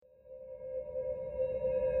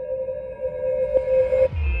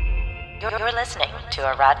You're listening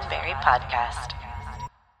to a Roddenberry podcast.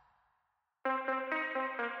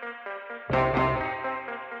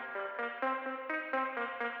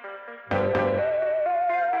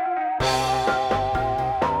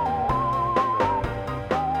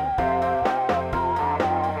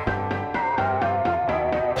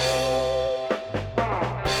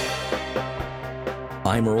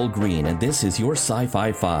 I'm Earl Green, and this is your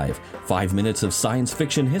SciFi5, 5 minutes of science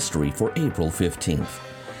fiction history for April 15th.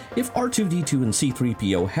 If R2-D2 and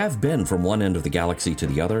C-3PO have been from one end of the galaxy to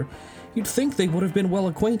the other, you'd think they would have been well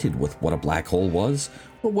acquainted with what a black hole was,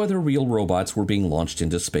 or whether real robots were being launched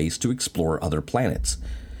into space to explore other planets.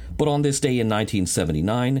 But on this day in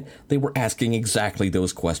 1979, they were asking exactly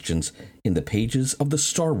those questions in the pages of the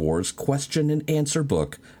Star Wars question and answer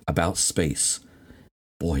book about space.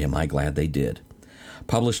 Boy, am I glad they did.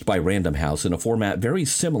 Published by Random House in a format very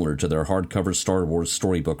similar to their hardcover Star Wars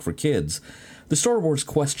storybook for kids, the Star Wars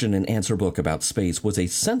question and answer book about space was a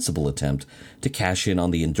sensible attempt to cash in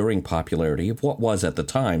on the enduring popularity of what was, at the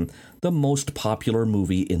time, the most popular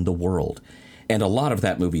movie in the world. And a lot of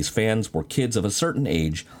that movie's fans were kids of a certain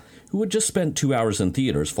age who had just spent 2 hours in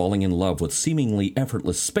theaters falling in love with seemingly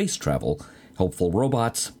effortless space travel, helpful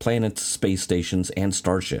robots, planets, space stations, and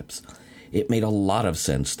starships. It made a lot of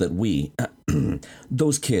sense that we,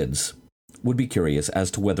 those kids, would be curious as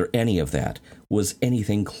to whether any of that was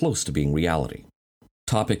anything close to being reality.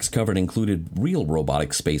 Topics covered included real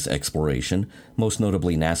robotic space exploration, most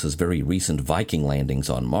notably NASA's very recent Viking landings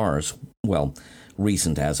on Mars, well,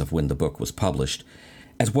 recent as of when the book was published,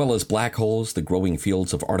 as well as black holes, the growing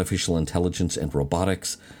fields of artificial intelligence and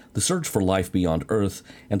robotics, the search for life beyond Earth,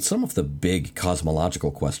 and some of the big cosmological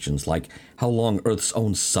questions like how long Earth's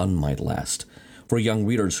own sun might last. For young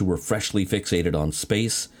readers who were freshly fixated on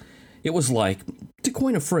space, it was like, to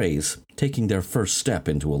coin a phrase, taking their first step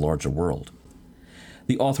into a larger world.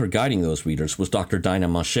 The author guiding those readers was Dr. Dinah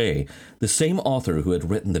Maché, the same author who had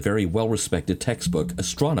written the very well-respected textbook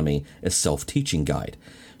Astronomy: A Self-Teaching Guide.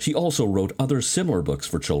 She also wrote other similar books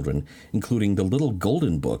for children, including the Little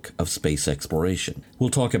Golden Book of Space Exploration. We'll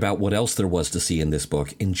talk about what else there was to see in this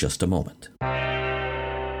book in just a moment.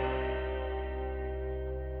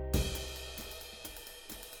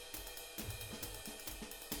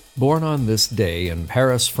 Born on this day in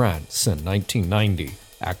Paris, France in 1990,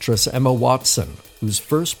 actress Emma Watson, whose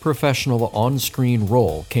first professional on-screen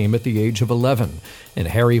role came at the age of 11 in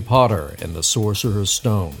Harry Potter and the Sorcerer's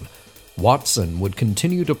Stone. Watson would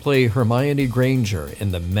continue to play Hermione Granger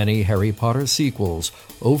in the many Harry Potter sequels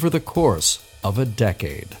over the course of a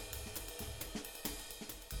decade.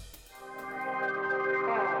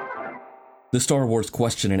 The Star Wars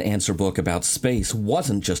question and answer book about space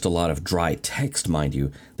wasn't just a lot of dry text, mind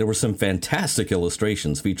you. There were some fantastic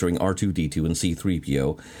illustrations featuring R2-D2 and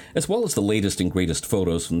C-3PO, as well as the latest and greatest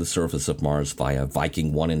photos from the surface of Mars via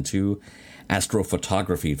Viking 1 and 2,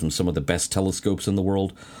 astrophotography from some of the best telescopes in the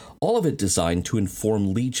world, all of it designed to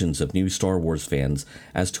inform legions of new Star Wars fans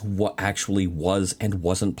as to what actually was and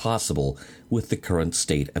wasn't possible with the current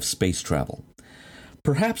state of space travel.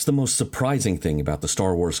 Perhaps the most surprising thing about the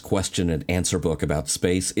Star Wars question and answer book about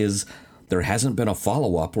space is there hasn't been a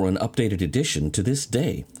follow-up or an updated edition to this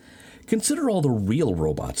day. Consider all the real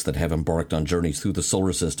robots that have embarked on journeys through the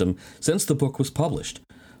solar system since the book was published.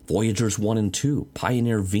 Voyagers 1 and 2,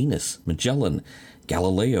 Pioneer Venus, Magellan,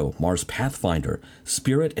 Galileo, Mars Pathfinder,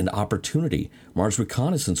 Spirit and Opportunity, Mars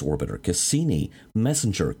Reconnaissance Orbiter, Cassini,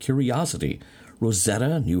 Messenger, Curiosity,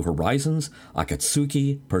 Rosetta, New Horizons,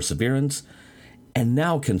 Akatsuki, Perseverance, and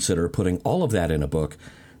now consider putting all of that in a book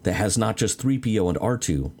that has not just 3PO and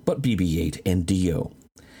R2, but BB-8 and D-O.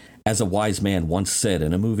 As a wise man once said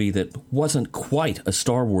in a movie that wasn't quite a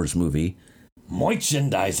Star Wars movie,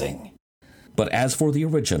 merchandising. But as for the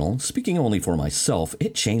original, speaking only for myself,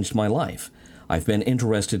 it changed my life. I've been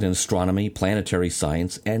interested in astronomy, planetary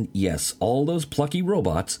science, and yes, all those plucky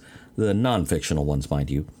robots, the non-fictional ones, mind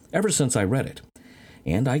you, ever since I read it.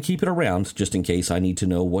 And I keep it around just in case I need to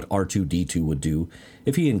know what R2-D2 would do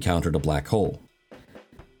if he encountered a black hole.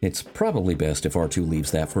 It's probably best if R2 leaves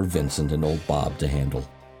that for Vincent and old Bob to handle.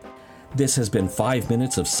 This has been 5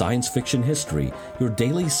 minutes of science fiction history, your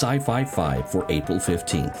daily SciFi5 for April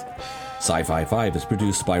 15th. SciFi5 is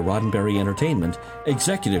produced by Roddenberry Entertainment,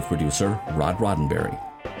 executive producer Rod Roddenberry.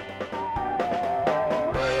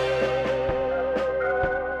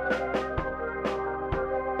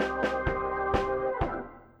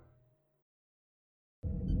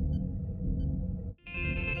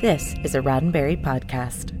 This is a Roddenberry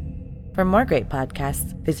podcast. For more great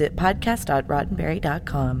podcasts, visit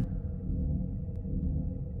podcast.roddenberry.com.